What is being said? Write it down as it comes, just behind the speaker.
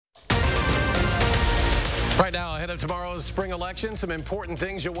Right now, ahead of tomorrow's spring election, some important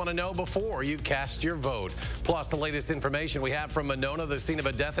things you'll want to know before you cast your vote. Plus, the latest information we have from Monona, the scene of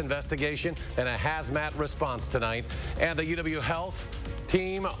a death investigation and a hazmat response tonight. And the UW Health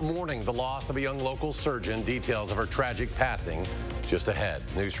team mourning the loss of a young local surgeon. Details of her tragic passing just ahead.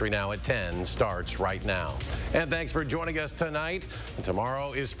 News 3 Now at 10 starts right now. And thanks for joining us tonight. And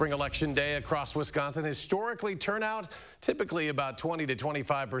tomorrow is spring election day across Wisconsin. Historically, turnout typically about 20 to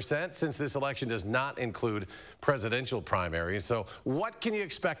 25% since this election does not include presidential primaries. So what can you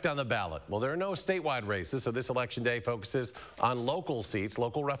expect on the ballot? Well, there are no statewide races, so this election day focuses on local seats,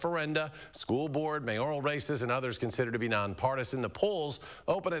 local referenda, school board, mayoral races, and others considered to be nonpartisan. The polls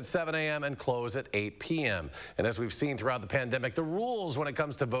open at 7 a.m. and close at 8 p.m. And as we've seen throughout the pandemic, the rules when it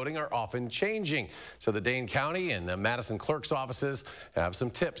comes to voting are often changing. So the Dane County and the Madison clerk's offices have some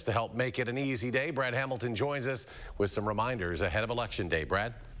tips to help make it an easy day. Brad Hamilton joins us with some reminders ahead of Election Day.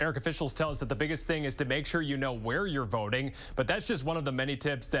 Brad? Eric, officials tell us that the biggest thing is to make sure you know where you're voting, but that's just one of the many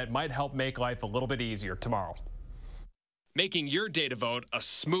tips that might help make life a little bit easier tomorrow. Making your day to vote a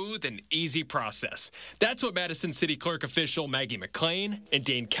smooth and easy process. That's what Madison City Clerk official Maggie McLean and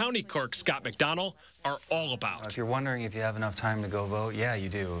Dane County Clerk Scott McDonald are all about. If you're wondering if you have enough time to go vote, yeah, you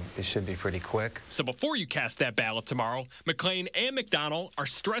do. It should be pretty quick. So before you cast that ballot tomorrow, McLean and McDonald are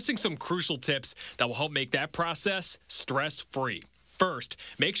stressing some crucial tips that will help make that process stress-free. First,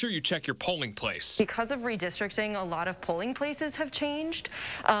 make sure you check your polling place. Because of redistricting, a lot of polling places have changed.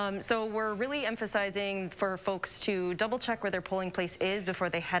 So we're really emphasizing for folks to double check where their polling place is before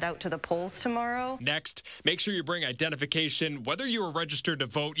they head out to the polls tomorrow. Next, make sure you bring identification, whether you are registered to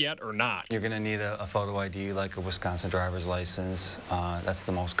vote yet or not. You're going to need a photo ID like a Wisconsin driver's license. That's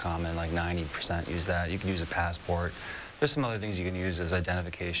the most common, like 90% use that. You can use a passport. There's some other things you can use as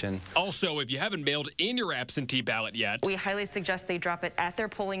identification. Also, if you haven't mailed in your absentee ballot yet, we highly suggest they drop it at their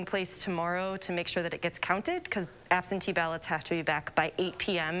polling place tomorrow to make sure that it gets counted, because absentee ballots have to be back by 8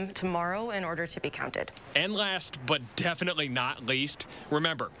 p.m. tomorrow in order to be counted. And last, but definitely not least,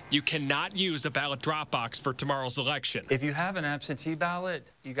 remember, you cannot use a ballot drop box for tomorrow's election. If you have an absentee ballot,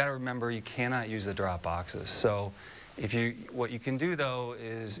 you got to remember you cannot use the drop boxes. So what you can do, though,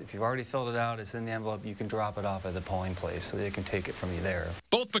 is if you've already filled it out, it's in the envelope, you can drop it off at the polling place so they can take it from you there.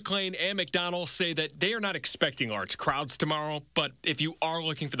 Both McLean and McDonald say that they are not expecting large crowds tomorrow, but if you are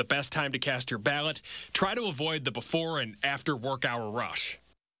looking for the best time to cast your ballot, try to avoid the before and after work hour rush.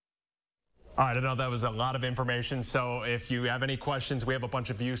 All right, I know that was a lot of information, so if you have any questions, we have a bunch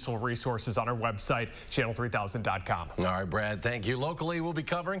of useful resources on our website, channel3000.com. All right, Brad, thank you. Locally, we'll be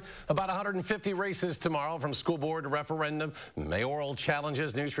covering about 150 races tomorrow, from school board to referendum, mayoral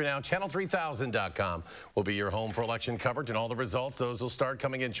challenges. News 3 Now, channel3000.com will be your home for election coverage, and all the results, those will start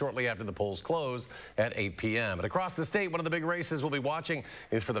coming in shortly after the polls close at 8 p.m. And across the state, one of the big races we'll be watching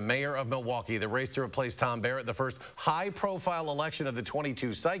is for the mayor of Milwaukee, the race to replace Tom Barrett, the first high-profile election of the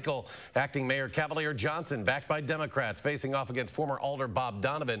 22 cycle. Acting Mayor Cavalier Johnson, backed by Democrats, facing off against former Alder Bob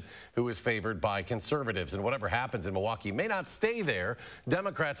Donovan, who is favored by conservatives. And whatever happens in Milwaukee may not stay there.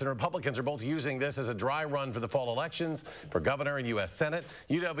 Democrats and Republicans are both using this as a dry run for the fall elections for governor and U.S. Senate.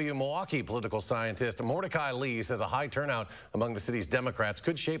 UW-Milwaukee political scientist Mordecai Lee says a high turnout among the city's Democrats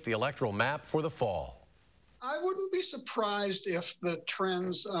could shape the electoral map for the fall. I wouldn't be surprised if the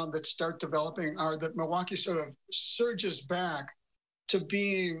trends that start developing are that Milwaukee sort of surges back to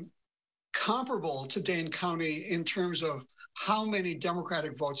being comparable to Dane County in terms of how many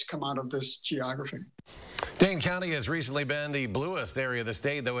Democratic votes come out of this geography. Dane County has recently been the bluest area of the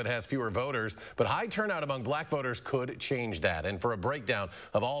state, though it has fewer voters. But high turnout among black voters could change that. And for a breakdown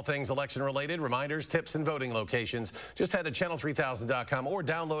of all things election-related, reminders, tips, and voting locations, just head to channel3000.com or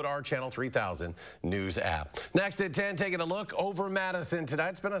download our Channel 3000 News app. Next at 10, taking a look over Madison tonight.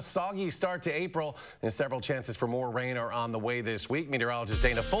 It's been a soggy start to April, and several chances for more rain are on the way this week. Meteorologist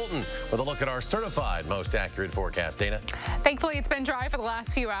Dana Fulton with a look at our certified most accurate forecast. Dana? Thankfully, it's been dry for the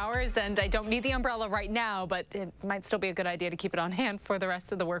last few hours, and I don't need the umbrella right now, but it might still be a good idea to keep it on hand for the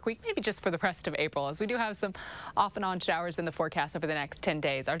rest of the work week, maybe just for the rest of April, as we do have some off and on showers in the forecast over the next 10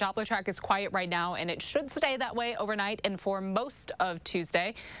 days. Our Doppler track is quiet right now, and it should stay that way overnight and for most of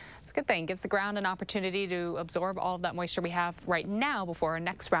Tuesday. It's a good thing. Gives the ground an opportunity to absorb all of that moisture we have right now before our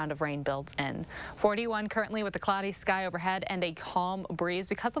next round of rain builds in. 41 currently with a cloudy sky overhead and a calm breeze.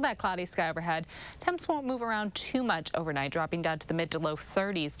 Because of that cloudy sky overhead, temps won't move around too much overnight, dropping down to the mid to low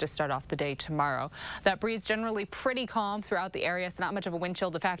 30s to start off the day tomorrow. That breeze generally pretty calm throughout the area, so not much of a wind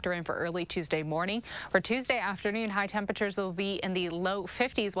chill to factor in for early Tuesday morning. For Tuesday afternoon, high temperatures will be in the low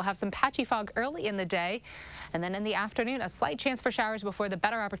 50s. We'll have some patchy fog early in the day, and then in the afternoon, a slight chance for showers before the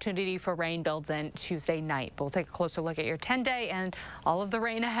better opportunity for rain builds in Tuesday night. But we'll take a closer look at your 10-day and all of the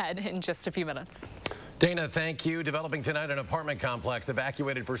rain ahead in just a few minutes. Dana, thank you. Developing tonight, an apartment complex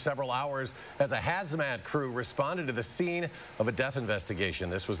evacuated for several hours as a hazmat crew responded to the scene of a death investigation.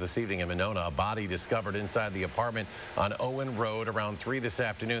 This was this evening in Monona. A body discovered inside the apartment on Owen Road around 3 this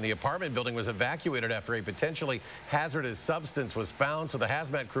afternoon. The apartment building was evacuated after a potentially hazardous substance was found, so the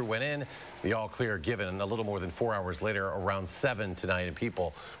hazmat crew went in. The all clear given a little more than 4 hours later, around 7 tonight, and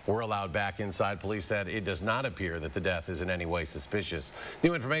people were allowed back inside. Police said it does not appear that the death is in any way suspicious.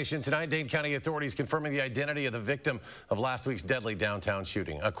 New information tonight. Dane County authorities confirming the identity of the victim of last week's deadly downtown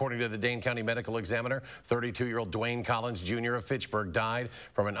shooting. According to the Dane County Medical Examiner, 32-year-old Dwayne Collins Jr. of Fitchburg died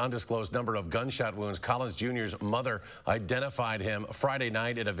from an undisclosed number of gunshot wounds. Collins Jr.'s mother identified him Friday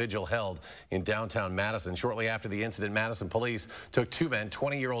night at a vigil held in downtown Madison. Shortly after the incident, Madison police took 2 men,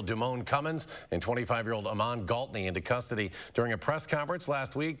 20-year-old Damone Cummins and 25-year-old Amon Galtney, into custody. During a press conference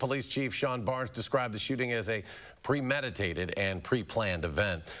last week, Police Chief Sean Barnes described the shooting as a premeditated and pre-planned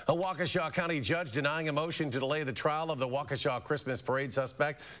event. A Waukesha County judge denying a motion to delay the trial of the Waukesha Christmas parade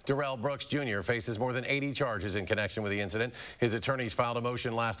suspect. Darrell Brooks Jr. faces more than 80 charges in connection with the incident. His attorneys filed a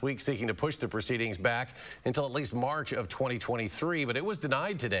motion last week seeking to push the proceedings back until at least March of 2023, but it was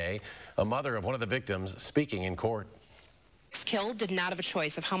denied today. A mother of one of the victims speaking in court. Killed did not have a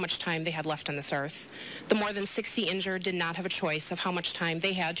choice of how much time they had left on this earth. The more than 60 injured did not have a choice of how much time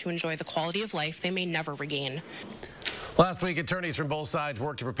they had to enjoy the quality of life they may never regain. Last week, attorneys from both sides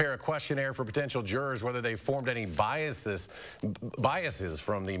worked to prepare a questionnaire for potential jurors, whether they formed any biases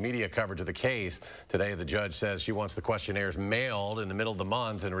from the media coverage of the case. Today, the judge says she wants the questionnaires mailed in the middle of the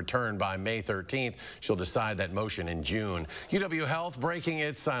month and returned by May 13th. She'll decide that motion in June. UW Health breaking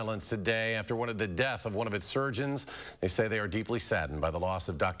its silence today after the death of one of its surgeons. They say they are deeply saddened by the loss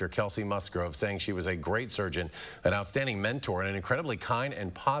of Dr. Kelsey Musgrove, saying she was a great surgeon, an outstanding mentor, and an incredibly kind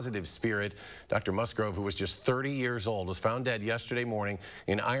and positive spirit. Dr. Musgrove, who was just 30 years old, was found dead yesterday morning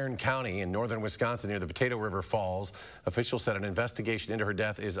in Iron County in northern Wisconsin near the Potato River Falls. Officials said an investigation into her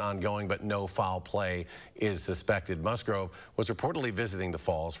death is ongoing, but no foul play is suspected. Musgrove was reportedly visiting the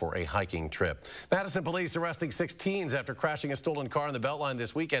falls for a hiking trip. Madison police arresting 6 teens after crashing a stolen car in the Beltline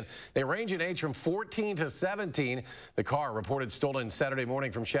this weekend. They range in age from 14 to 17. The car reported stolen Saturday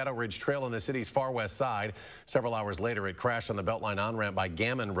morning from Shadow Ridge Trail in the city's far west side. Several hours later, it crashed on the Beltline on-ramp by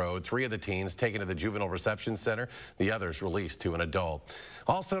Gammon Road. 3 of the teens taken to the Juvenile Reception Center. The others released to an adult.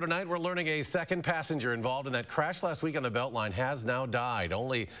 Also tonight, we're learning a second passenger involved in that crash last week on the Beltline has now died.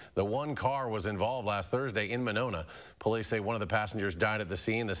 Only the one car was involved last Thursday in Monona. Police say one of the passengers died at the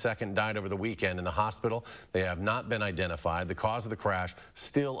scene. The second died over the weekend in the hospital. They have not been identified. The cause of the crash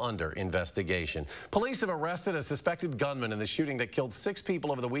still under investigation. Police have arrested a suspected gunman in the shooting that killed 6 people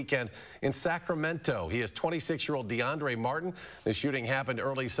over the weekend in Sacramento. He is 26-year-old DeAndre Martin. The shooting happened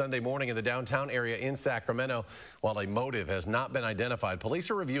early Sunday morning in the downtown area in Sacramento. While a motive has not been identified,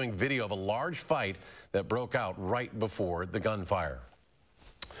 police are reviewing video of a large fight that broke out right before the gunfire.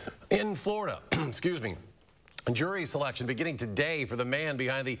 In Florida, excuse me, jury selection beginning today for the man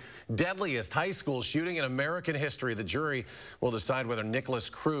behind the deadliest high school shooting in American history. The jury will decide whether Nicholas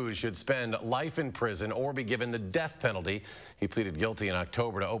Cruz should spend life in prison or be given the death penalty. He pleaded guilty in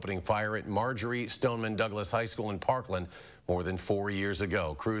October to opening fire at Marjorie Stoneman Douglas High School in Parkland more than 4 years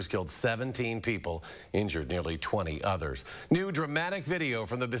ago. Cruz killed 17 people, injured nearly 20 others. New dramatic video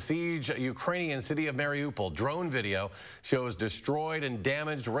from the besieged Ukrainian city of Mariupol. Drone video shows destroyed and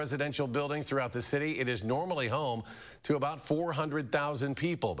damaged residential buildings throughout the city. It is normally home to about 400,000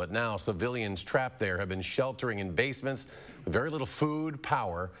 people, but now civilians trapped there have been sheltering in basements with very little food,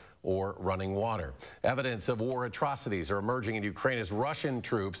 power, or running water. Evidence of war atrocities are emerging in Ukraine as Russian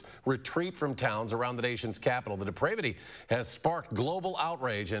troops retreat from towns around the nation's capital. The depravity has sparked global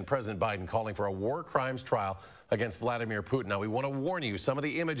outrage, and President Biden calling for a war crimes trial against Vladimir Putin. Now, we want to warn you, some of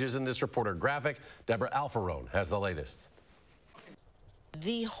the images in this report are graphic. Deborah Alfarone has the latest.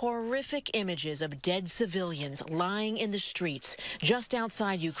 The horrific images of dead civilians lying in the streets just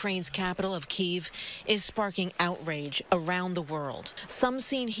outside Ukraine's capital of Kyiv is sparking outrage around the world. Some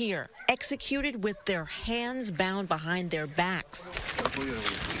seen here, executed with their hands bound behind their backs.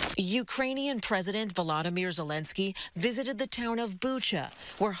 Ukrainian President Volodymyr Zelensky visited the town of Bucha,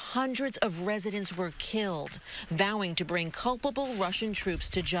 where hundreds of residents were killed, vowing to bring culpable Russian troops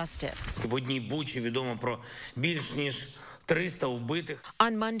to justice.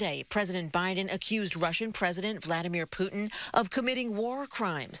 On Monday, President Biden accused Russian President Vladimir Putin of committing war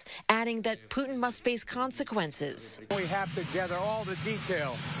crimes, adding that Putin must face consequences. We have to gather all the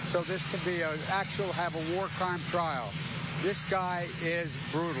detail so this can be have a war crime trial. This guy is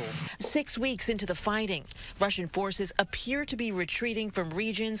brutal. 6 weeks into the fighting, Russian forces appear to be retreating from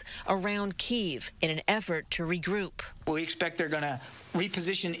regions around Kyiv in an effort to regroup. We expect they're going to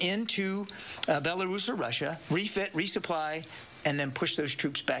reposition into Belarus or Russia, refit, resupply, and then push those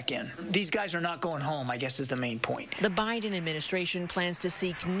troops back in. These guys are not going home, I guess, is the main point. The Biden administration plans to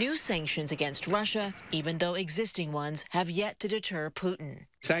seek new sanctions against Russia, even though existing ones have yet to deter Putin.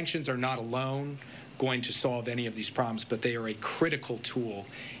 Sanctions are not alone going to solve any of these problems, but they are a critical tool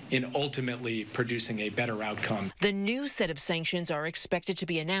in ultimately producing a better outcome. The new set of sanctions are expected to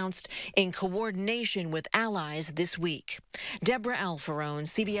be announced in coordination with allies this week. Deborah Alfarone,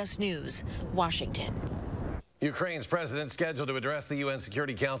 CBS News, Washington. Ukraine's president scheduled to address the UN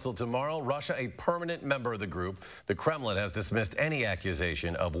Security Council tomorrow. Russia, a permanent member of the group. The Kremlin has dismissed any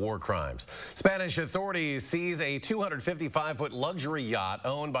accusation of war crimes. Spanish authorities seize a 255-foot luxury yacht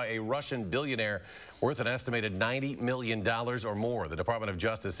owned by a Russian billionaire worth an estimated $90 million or more. The Department of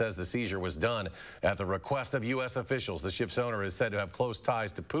Justice says the seizure was done at the request of U.S. officials. The ship's owner is said to have close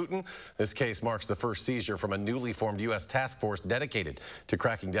ties to Putin. This case marks the first seizure from a newly formed U.S. task force dedicated to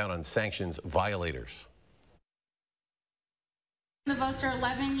cracking down on sanctions violators. The votes are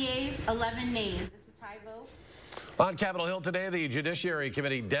 11 yeas, 11 nays. It's a tie vote. On Capitol Hill today, the Judiciary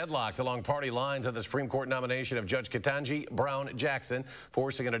Committee deadlocked along party lines on the Supreme Court nomination of Judge Ketanji Brown Jackson,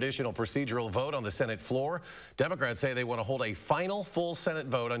 forcing an additional procedural vote on the Senate floor. Democrats say they want to hold a final full Senate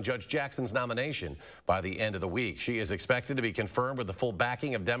vote on Judge Jackson's nomination by the end of the week. She is expected to be confirmed with the full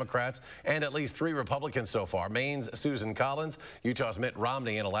backing of Democrats and at least 3 Republicans so far: Maine's Susan Collins, Utah's Mitt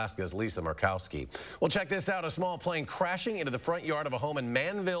Romney, and Alaska's Lisa Murkowski. Well, check this out. A small plane crashing into the front yard of a home in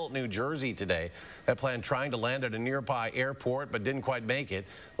Manville, New Jersey today. That plane trying to land at a nearby airport but didn't quite make it.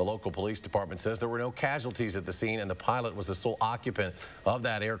 The local police department says there were no casualties at the scene, and the pilot was the sole occupant of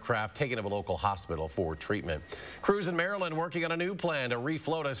that aircraft, taken to a local hospital for treatment. Crews in Maryland working on a new plan to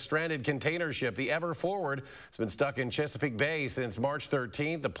refloat a stranded container ship. The Ever Forward has been stuck in Chesapeake Bay since March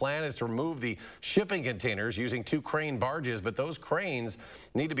 13th. The plan is to remove the shipping containers using 2 crane barges, but those cranes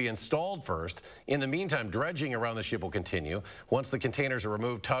need to be installed first. In the meantime, dredging around the ship will continue. Once the containers are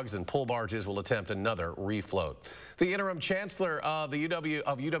removed, tugs and pull barges will attempt another refloat. The interim chancellor of the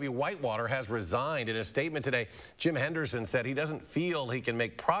UW Whitewater has resigned. In a statement today, Jim Henderson said he doesn't feel he can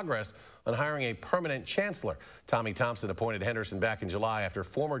make progress on hiring a permanent chancellor. Tommy Thompson appointed Henderson back in July after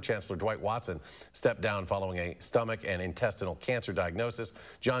former Chancellor Dwight Watson stepped down following a stomach and intestinal cancer diagnosis.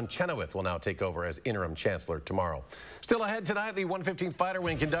 John Chenoweth will now take over as interim chancellor tomorrow. Still ahead tonight, the 115 Fighter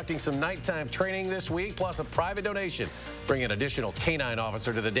Wing conducting some nighttime training this week, plus a private donation bringing an additional canine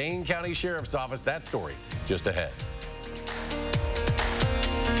officer to the Dane County Sheriff's Office. That story just ahead.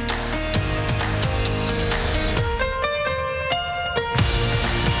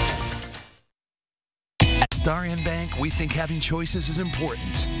 Starion Bank, we think having choices is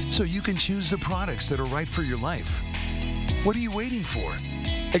important, so you can choose the products that are right for your life. What are you waiting for?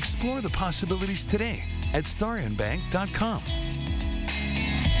 Explore the possibilities today at starionbank.com.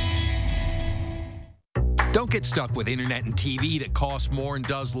 Don't get stuck with internet and TV that costs more and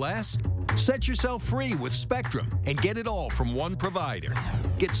does less. Set yourself free with Spectrum and get it all from one provider.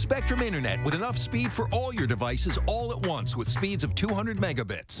 Get Spectrum Internet with enough speed for all your devices all at once with speeds of 200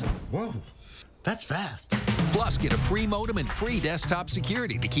 megabits. Whoa. That's fast. Plus, get a free modem and free desktop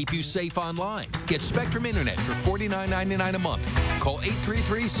security to keep you safe online. Get Spectrum Internet for $49.99 a month. Call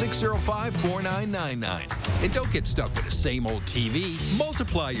 833-605-4999. And don't get stuck with the same old TV.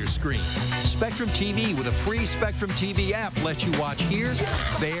 Multiply your screens. Spectrum TV with a free Spectrum TV app lets you watch here,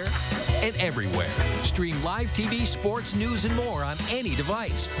 there, and everywhere. Stream live TV, sports, news, and more on any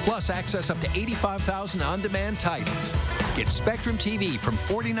device. Plus, access up to 85,000 on-demand titles. Get Spectrum TV from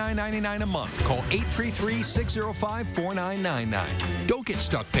 $49.99 a month. Call 833-605-4999. Don't get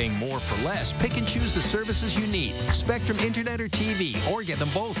stuck paying more for less. Pick and choose the services you need. Spectrum Internet or TV, or get them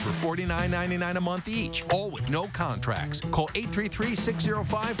both for $49.99 a month each, all with no contracts. Call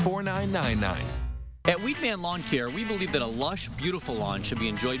 833-605-4999. At Weedman Lawn Care, we believe that a lush, beautiful lawn should be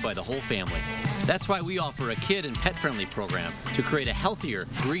enjoyed by the whole family. That's why we offer a kid and pet-friendly program to create a healthier,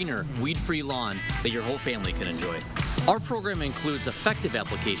 greener, weed-free lawn that your whole family can enjoy. Our program includes effective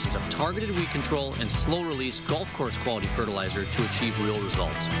applications of targeted weed control and slow-release golf course quality fertilizer to achieve real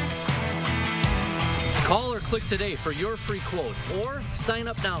results. Call or click today for your free quote, or sign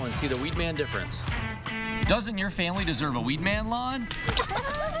up now and see the Weedman difference. Doesn't your family deserve a Weedman lawn?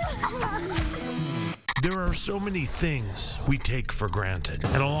 There are so many things we take for granted,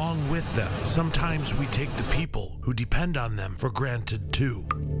 and along with them, sometimes we take the people who depend on them for granted too.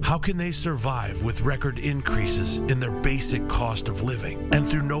 How can they survive with record increases in their basic cost of living? And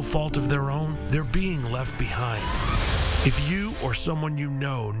through no fault of their own, they're being left behind. If you or someone you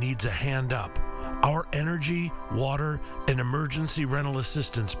know needs a hand up, Our energy, water, and emergency rental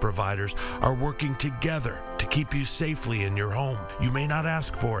assistance providers are working together to keep you safely in your home. You may not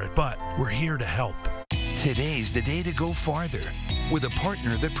ask for it, but we're here to help. Today's the day to go farther with a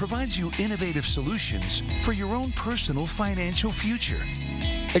partner that provides you innovative solutions for your own personal financial future.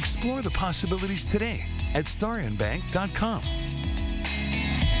 Explore the possibilities today at starandbank.com.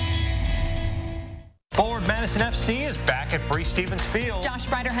 Forward Madison FC is back at Breese-Stevens Field. Josh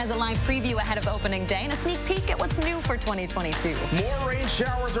Breider has a live preview ahead of opening day and a sneak peek at what's new for 2022. More rain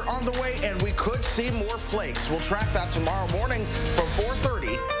showers are on the way, and we could see more flakes. We'll track that tomorrow morning from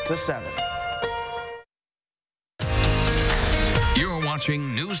 4:30 to 7. You're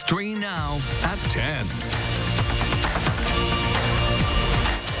watching News 3 Now at 10.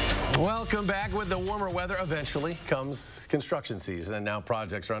 Welcome back. With the warmer weather, eventually comes construction season, and now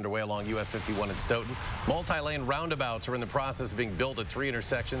projects are underway along US 51 in Stoughton. Multi-lane roundabouts are in the process of being built at 3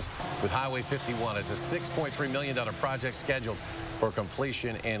 intersections with Highway 51. It's a $6.3 million project scheduled for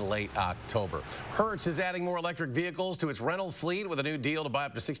completion in late October. Hertz is adding more electric vehicles to its rental fleet with a new deal to buy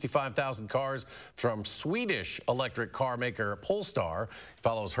up to 65,000 cars from Swedish electric car maker Polestar. It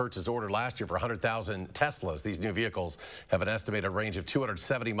follows Hertz's order last year for 100,000 Teslas. These new vehicles have an estimated range of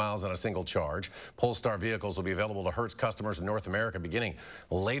 270 miles on a single charge. Polestar vehicles will be available to Hertz customers in North America beginning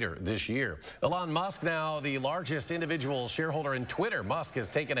later this year. Elon Musk, now the largest individual shareholder in Twitter. Musk has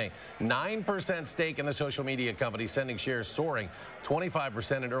taken a 9% stake in the social media company, sending shares soaring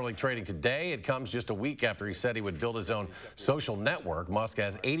 25% in early trading today. It comes just a week after he said he would build his own social network. Musk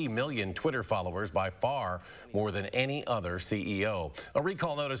has 80 million Twitter followers, by far more than any other CEO. A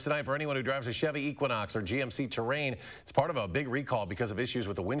recall notice tonight for anyone who drives a Chevy Equinox or GMC Terrain. It's part of a big recall because of issues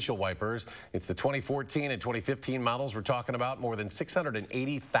with the windshield wipers. It's the 2014 and 2015 models we're talking about. More than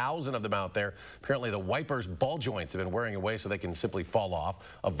 680,000 of them out there. Apparently the wipers' ball joints have been wearing away, so they can simply fall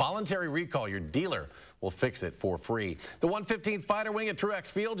off. A voluntary recall. Your dealer will fix it for free. The 115th Fighter Wing at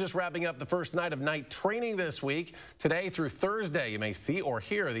Truex Field just wrapping up the first night of night training this week. Today through Thursday, you may see or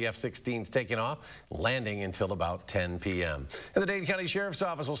hear the F-16s taking off, landing until about 10 p.m. And the Dane County Sheriff's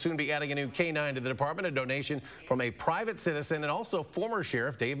Office will soon be adding a new K-9 to the department, a donation from a private citizen and also former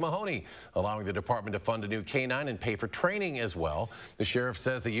Sheriff Dave Mahoney, allowing the department to fund a new K-9 and pay for training as well. The sheriff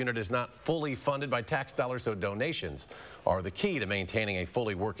says the unit is not fully funded by tax dollars, so donations are the key to maintaining a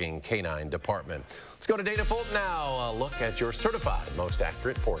fully working K-9 department. Let's go to Dana Fulton now. A look at your certified most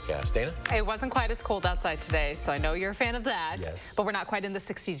accurate forecast. Dana? It wasn't quite as cold outside today, so I know you're a fan of that. Yes. But we're not quite in the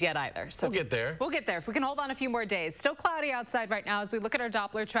 60s yet either. So we'll get there. We'll get there if we can hold on a few more days. Still cloudy outside right now. As we look at our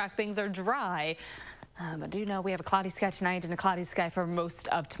Doppler track, things are dry. I do know we have a cloudy sky tonight and a cloudy sky for most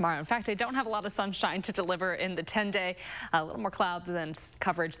of tomorrow. In fact, I don't have a lot of sunshine to deliver in the 10-day. A little more cloud than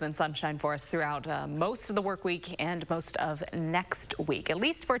coverage than sunshine for us throughout most of the work week and most of next week. At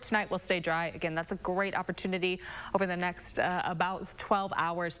least for tonight, we'll stay dry. Again, that's a great opportunity over the next about 12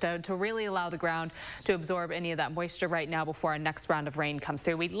 hours to really allow the ground to absorb any of that moisture right now before our next round of rain comes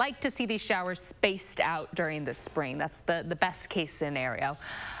through. We'd like to see these showers spaced out during the spring. That's the best case scenario.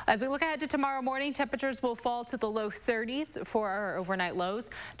 As we look ahead to tomorrow morning, temperatures will fall to the low 30s for our overnight lows.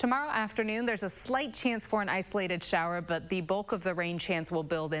 Tomorrow afternoon, there's a slight chance for an isolated shower, but the bulk of the rain chance will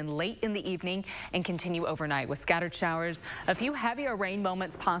build in late in the evening and continue overnight with scattered showers. A few heavier rain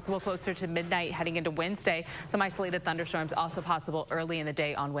moments possible closer to midnight heading into Wednesday. Some isolated thunderstorms also possible early in the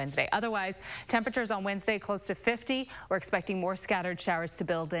day on Wednesday. Otherwise, temperatures on Wednesday close to 50. We're expecting more scattered showers to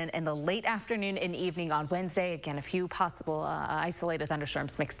build in the late afternoon and evening on Wednesday. Again, a few possible isolated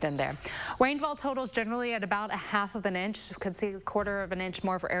thunderstorms mixed in there. Rainfall totals generally at about 1/2 of an inch. Could see 1/4 of an inch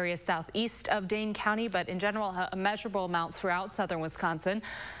more for areas southeast of Dane County, but in general, a measurable amount throughout southern Wisconsin.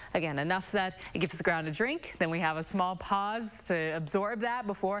 Again, enough that it gives the ground a drink. Then we have a small pause to absorb that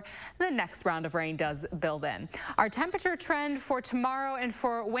before the next round of rain does build in. Our temperature trend for tomorrow and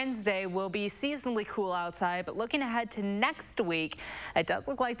for Wednesday will be seasonally cool outside, but looking ahead to next week, it does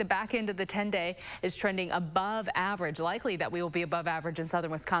look like the back end of the 10-day is trending above average. Likely that we will be above average in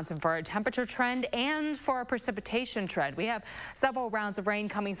southern Wisconsin for our temperature trend and for our precipitation trend. We have several rounds of rain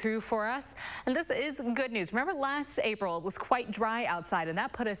coming through for us, and this is good news. Remember last April, it was quite dry outside, and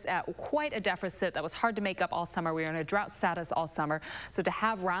that put us at quite a deficit that was hard to make up all summer. We were in a drought status all summer. So to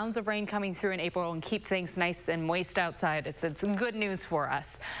have rounds of rain coming through in April and keep things nice and moist outside, it's good news for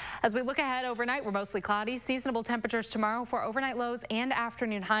us. As we look ahead overnight, we're mostly cloudy. Seasonable temperatures tomorrow for overnight lows and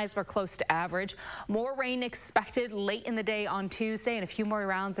afternoon highs were close to average. More rain expected late in the day on Tuesday and a few more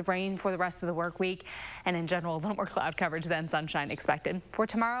rounds of rain for the rest of the work week. break. And in general, a little more cloud coverage than sunshine expected. For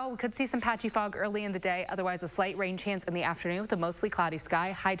tomorrow, we could see some patchy fog early in the day. Otherwise, a slight rain chance in the afternoon with a mostly cloudy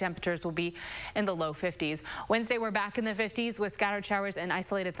sky. High temperatures will be in the low 50s. Wednesday, we're back in the 50s with scattered showers and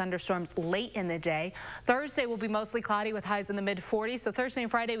isolated thunderstorms late in the day. Thursday will be mostly cloudy with highs in the mid-40s. So Thursday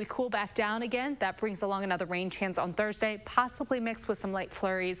and Friday, we cool back down again. That brings along another rain chance on Thursday, possibly mixed with some light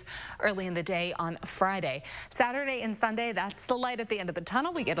flurries early in the day on Friday. Saturday and Sunday, that's the light at the end of the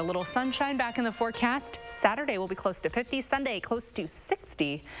tunnel. We get a little sunshine back in the forecast. Saturday will be close to 50, Sunday close to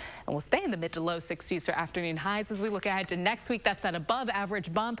 60, and we'll stay in the mid to low 60s for afternoon highs as we look ahead to next week. That's that above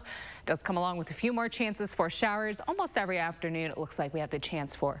average bump. It does come along with a few more chances for showers. Almost every afternoon, it looks like we have the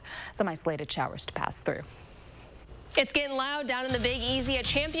chance for some isolated showers to pass through. It's getting loud down in the Big Easy. A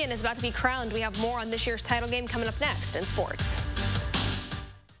champion is about to be crowned. We have more on this year's title game coming up next in sports.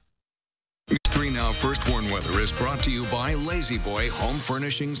 3 Now First Warn Weather is brought to you by Lazy Boy Home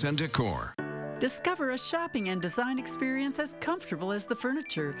Furnishings and Decor. Discover a shopping and design experience as comfortable as the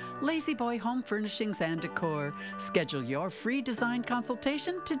furniture. Lazy Boy Home Furnishings and Decor. Schedule your free design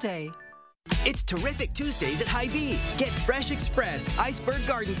consultation today. It's Terrific Tuesdays at Hy-Vee. Get Fresh Express Iceberg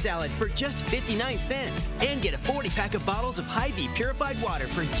Garden Salad for just 59 cents. And get a 40-pack of bottles of Hy-Vee purified water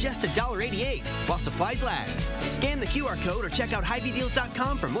for just $1.88 while supplies last. Scan the QR code or check out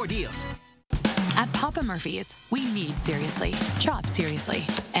HyVeeDeals.com for more deals. At Papa Murphy's, we knead seriously, chop seriously,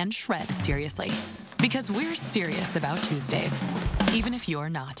 and shred seriously. Because we're serious about Tuesdays, even if you're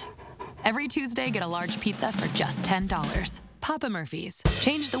not. Every Tuesday, get a large pizza for just $10. Papa Murphy's.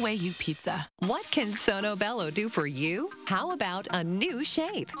 Change the way you pizza. What can Sono Bello do for you? How about a new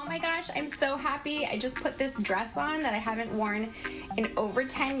shape? Oh my gosh, I'm so happy. I just put this dress on that I haven't worn in over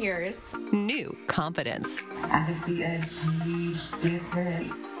 10 years. New confidence. I can see a huge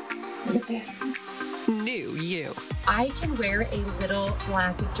difference. Look at this. New you. I can wear a little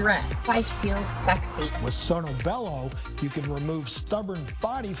black dress. I feel sexy. With Sono Bello, you can remove stubborn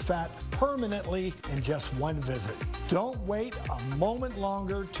body fat permanently in just one visit. Don't wait a moment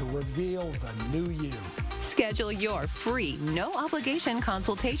longer to reveal the new you. Schedule your free, no-obligation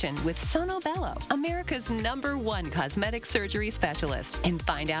consultation with Sono Bello, America's #1 cosmetic surgery specialist, and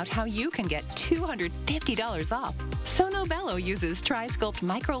find out how you can get $250 off. Sono Bello uses Tri-Sculpt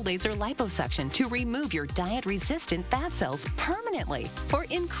micro-laser liposuction to remove your diet-resistant fat cells permanently for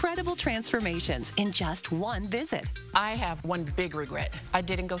incredible transformations in just one visit. I have one big regret. I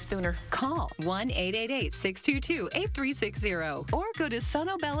didn't go sooner. Call 1-888-622-8360 or go to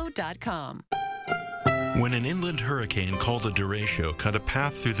sonobello.com. When an inland hurricane called the derecho cut a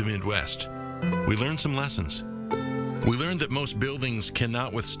path through the Midwest, we learned some lessons. We learned that most buildings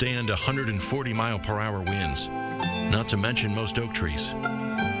cannot withstand 140-mile-per-hour winds, not to mention most oak trees.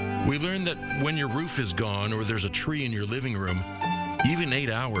 We learned that when your roof is gone or there's a tree in your living room, even 8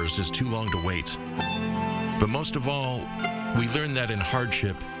 hours is too long to wait. But most of all, we learned that in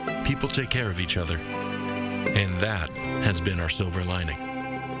hardship, people take care of each other. And that has been our silver lining.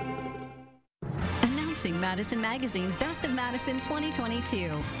 Madison Magazine's Best of Madison 2022.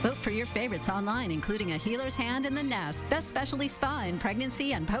 Vote for your favorites online, including A Healer's Hand in the Nest, Best Specialty Spa in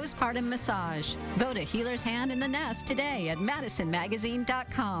Pregnancy and Postpartum Massage. Vote A Healer's Hand in the Nest today at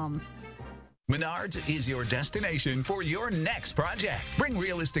MadisonMagazine.com. Menards is your destination for your next project. Bring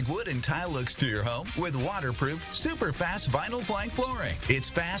realistic wood and tile looks to your home with waterproof, super fast vinyl plank flooring. It's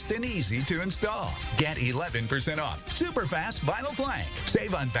fast and easy to install. Get 11% off super fast vinyl plank.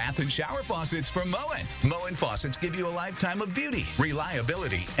 Save on bath and shower faucets from Moen. Moen faucets give you a lifetime of beauty,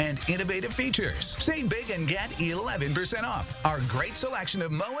 reliability, and innovative features. Save big and get 11% off our great selection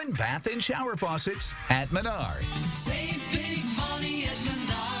of Moen bath and shower faucets at Menards. Save big money at Menards.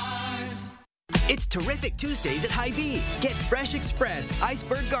 It's Terrific Tuesdays at Hy-Vee. Get Fresh Express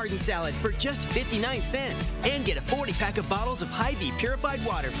Iceberg Garden Salad for just 59 cents. And get a 40-pack of bottles of Hy-Vee purified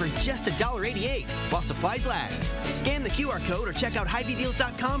water for just $1.88 while supplies last. Scan the QR code or check out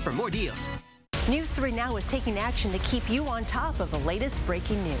HyVeeDeals.com for more deals. News 3 Now is taking action to keep you on top of the latest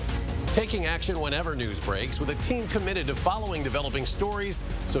breaking news. Taking action whenever news breaks with a team committed to following developing stories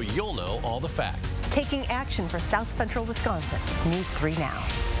so you'll know all the facts. Taking action for South Central Wisconsin. News 3 Now.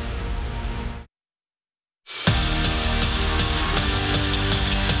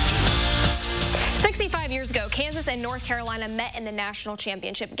 65 years ago, Kansas and North Carolina met in the national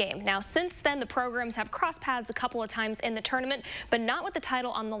championship game. Now, since then, the programs have crossed paths a couple of times in the tournament, but not with the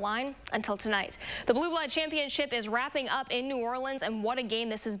title on the line until tonight. The Blue Blood Championship is wrapping up in New Orleans, and what a game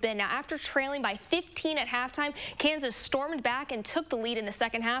this has been. Now, after trailing by 15 at halftime, Kansas stormed back and took the lead in the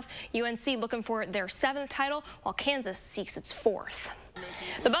second half. UNC looking for their 7th title, while Kansas seeks its 4th.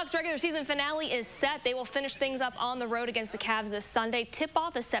 The Bucs' regular season finale is set. They will finish things up on the road against the Cavs this Sunday.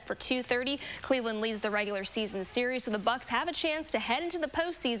 Tip-off is set for 2:30. Cleveland leads the regular season series, so the Bucs have a chance to head into the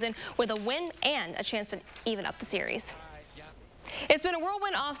postseason with a win and a chance to even up the series. It's been a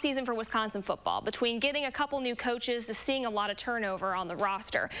whirlwind offseason for Wisconsin football, between getting a couple new coaches to seeing a lot of turnover on the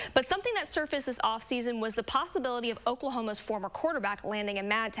roster. But something that surfaced this offseason was the possibility of Oklahoma's former quarterback landing in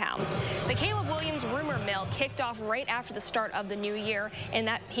Madtown. The Caleb Williams rumor mill kicked off right after the start of the new year, in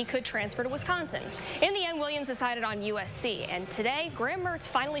that he could transfer to Wisconsin. In the end, Williams decided on USC, and today, Graham Mertz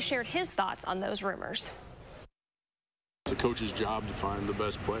finally shared his thoughts on those rumors. It's a coach's job to find the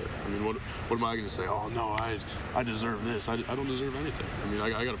best player. I mean, what am I going to say? Oh, no, I deserve this. I don't deserve anything. I mean,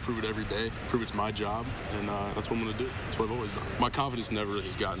 I got to prove it every day, prove it's my job, and that's what I'm going to do. That's what I've always done. My confidence never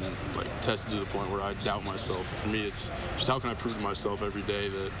has gotten tested to the point where I doubt myself. For me, it's just how can I prove to myself every day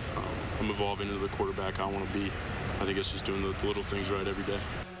that I'm evolving into the quarterback I want to be. I think it's just doing the little things right every day.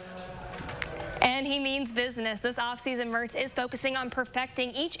 And he means business. This offseason, Mertz is focusing on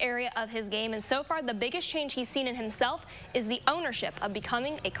perfecting each area of his game, and so far the biggest change he's seen in himself is the ownership of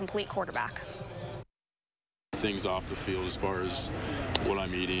becoming a complete quarterback. Things off the field as far as what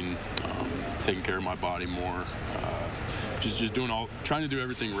I'm eating, taking care of my body more, just trying to do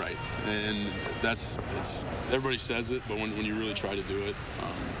everything right. And everybody says it, but when you really try to do it,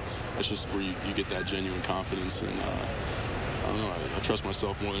 it's just where you get that genuine confidence. And I don't know, I trust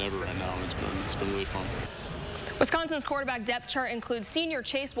myself more than ever right now, and it's been really fun. Wisconsin's quarterback depth chart includes senior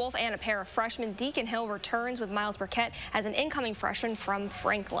Chase Wolf and a pair of freshmen. Deacon Hill returns with Miles Burkett as an incoming freshman from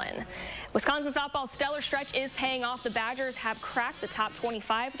Franklin. Wisconsin softball's stellar stretch is paying off. The Badgers have cracked the top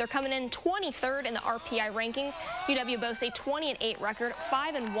 25. They're coming in 23rd in the RPI rankings. UW boasts a 20-8 record,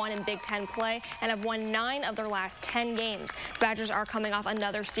 5-1 in Big Ten play, and have won 9 of their last 10 games. The Badgers are coming off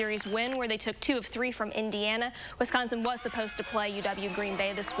another series win where they took 2 of 3 from Indiana. Wisconsin was supposed to play UW Green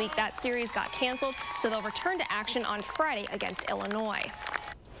Bay this week. That series got canceled, so they'll return to action on Friday against Illinois.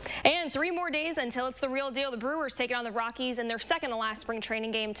 And 3 more days until it's the real deal. The Brewers taking on the Rockies in their second to last spring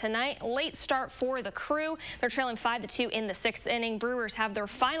training game tonight. Late start for the Crew. They're trailing 5-2 in the 6th inning. Brewers have their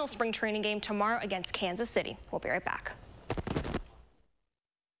final spring training game tomorrow against Kansas City. We'll be right back.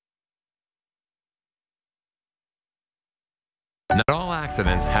 Not all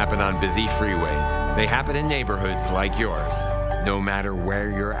accidents happen on busy freeways. They happen in neighborhoods like yours. No matter where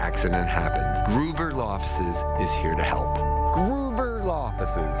your accident happened, Gruber Law Offices is here to help. Gruber Law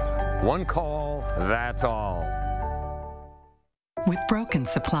Offices. One call, that's all. With broken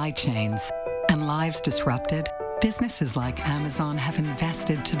supply chains and lives disrupted, businesses like Amazon have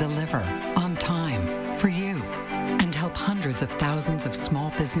invested to deliver on time for you and help hundreds of thousands of small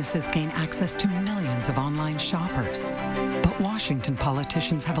businesses gain access to millions of online shoppers. But Washington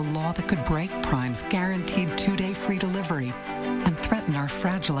politicians have a law that could break Prime's guaranteed 2-day free delivery and threaten our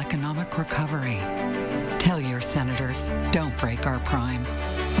fragile economic recovery. Tell your senators, don't break our Prime.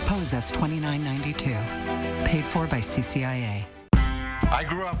 Oppose S 2992. Paid for by CCIA. I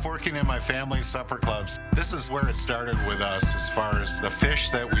grew up working in my family's supper clubs. This is where it started with us as far as the fish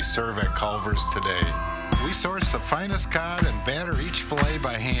that we serve at Culver's today. We source the finest cod and batter each fillet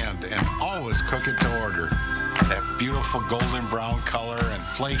by hand and always cook it to order. That beautiful golden brown color and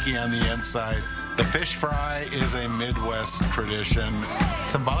flaky on the inside. The fish fry is a Midwest tradition.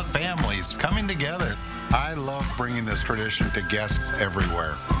 It's about families coming together. I love bringing this tradition to guests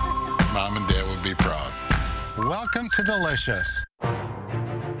everywhere. Mom and Dad would be proud. Welcome to Delicious.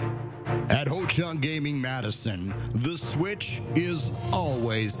 At Ho Chunk Gaming Madison, the switch is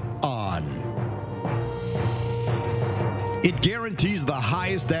always on. It guarantees the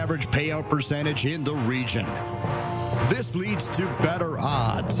highest average payout percentage in the region. This leads to better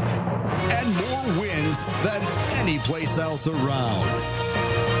odds and more wins than any place else around.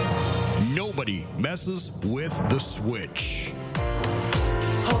 Nobody messes with the switch.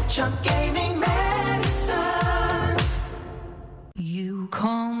 Ho Chunk Gaming Madison. You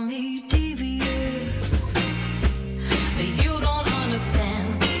call me devious, but you don't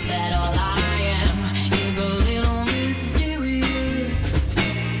understand that all I am is a little mysterious.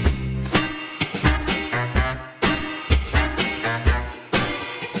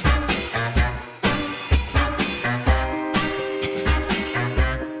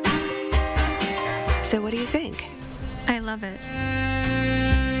 So what do you think? I love it.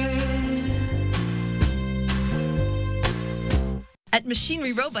 At At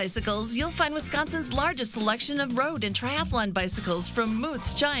Machinery Row Bicycles, you'll find Wisconsin's largest selection of road and triathlon bicycles from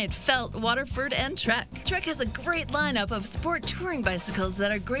Moots, Giant, Felt, Waterford, and Trek. Trek has a great lineup of sport touring bicycles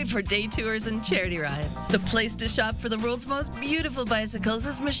that are great for day tours and charity rides. The place to shop for the world's most beautiful bicycles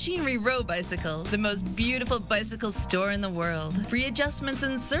is Machinery Row Bicycle, the most beautiful bicycle store in the world. Free adjustments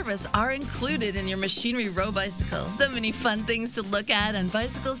and service are included in your Machinery Row Bicycle. So many fun things to look at and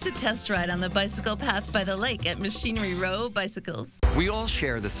bicycles to test ride on the bicycle path by the lake at Machinery Row Bicycles. We all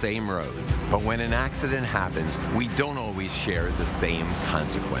share the same roads, but when an accident happens, we don't always share the same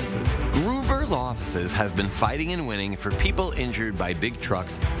consequences. Gruber Law Offices has been fighting and winning for people injured by big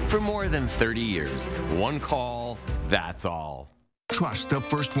trucks for more than 30 years. One call, that's all. Trust the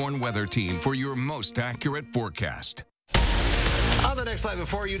First Warn Weather Team for your most accurate forecast. On the next Live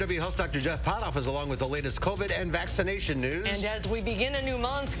Before, UW host Dr. Jeff Potoff is along with the latest COVID and vaccination news. And as we begin a new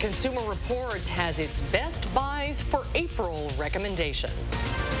month, Consumer Reports has its best buys for April recommendations.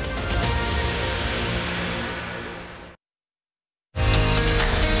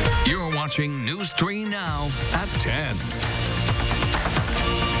 You're watching News 3 Now at 10.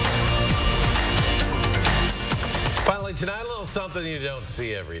 Finally, tonight, a little something you don't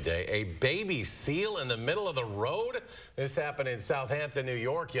see every day. A baby seal in the middle of the road. This happened in Southampton, New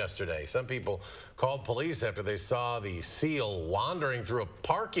York yesterday. Some people called police after they saw the seal wandering through a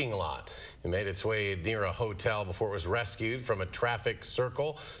parking lot. It made its way near a hotel before it was rescued from a traffic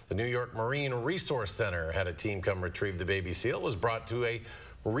circle. The New York Marine Resource Center had a team come retrieve the baby seal. It was brought to a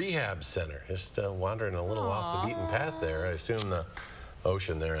rehab center. Just wandering a little off the beaten path there. I assume the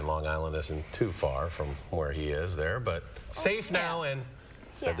ocean there in Long Island isn't too far from where he is there, but safe now and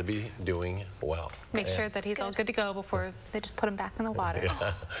said to be doing well. Make sure that he's all good to go before they just put him back in the water.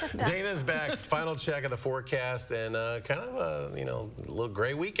 Yeah. Dana's back. Final check of the forecast and kind of a, little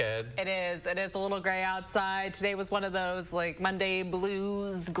gray week ahead. It is. It is a little gray outside. Today was one of those like Monday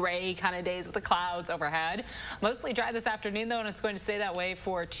blues, gray kind of days with the clouds overhead. Mostly dry this afternoon though, and it's going to stay that way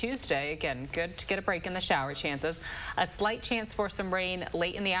for Tuesday. Again, good to get a break in the shower chances. A slight chance for some rain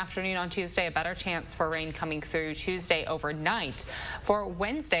late in the afternoon on Tuesday. A better chance for rain coming through Tuesday overnight. For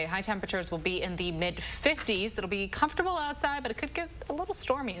Wednesday, high temperatures will be in the mid-50s. It'll be comfortable outside, but it could get a little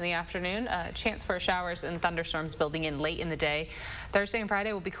stormy in the afternoon. A chance for showers and thunderstorms building in late in the day. Thursday and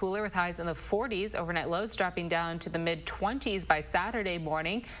Friday will be cooler with highs in the 40s. Overnight lows dropping down to the mid-20s by Saturday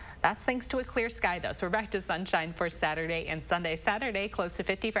morning. That's thanks to a clear sky, though. So we're back to sunshine for Saturday and Sunday. Saturday, close to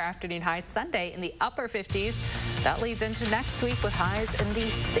 50 for afternoon highs. Sunday in the upper 50s. That leads into next week with highs in the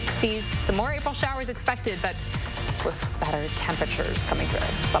 60s. Some more April showers expected, but with better temperatures coming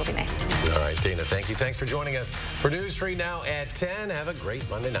through. That'll be nice. All right, Dana, thank you. Thanks for joining us for News 3 Now at 10. Have a great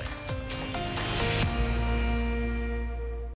Monday night.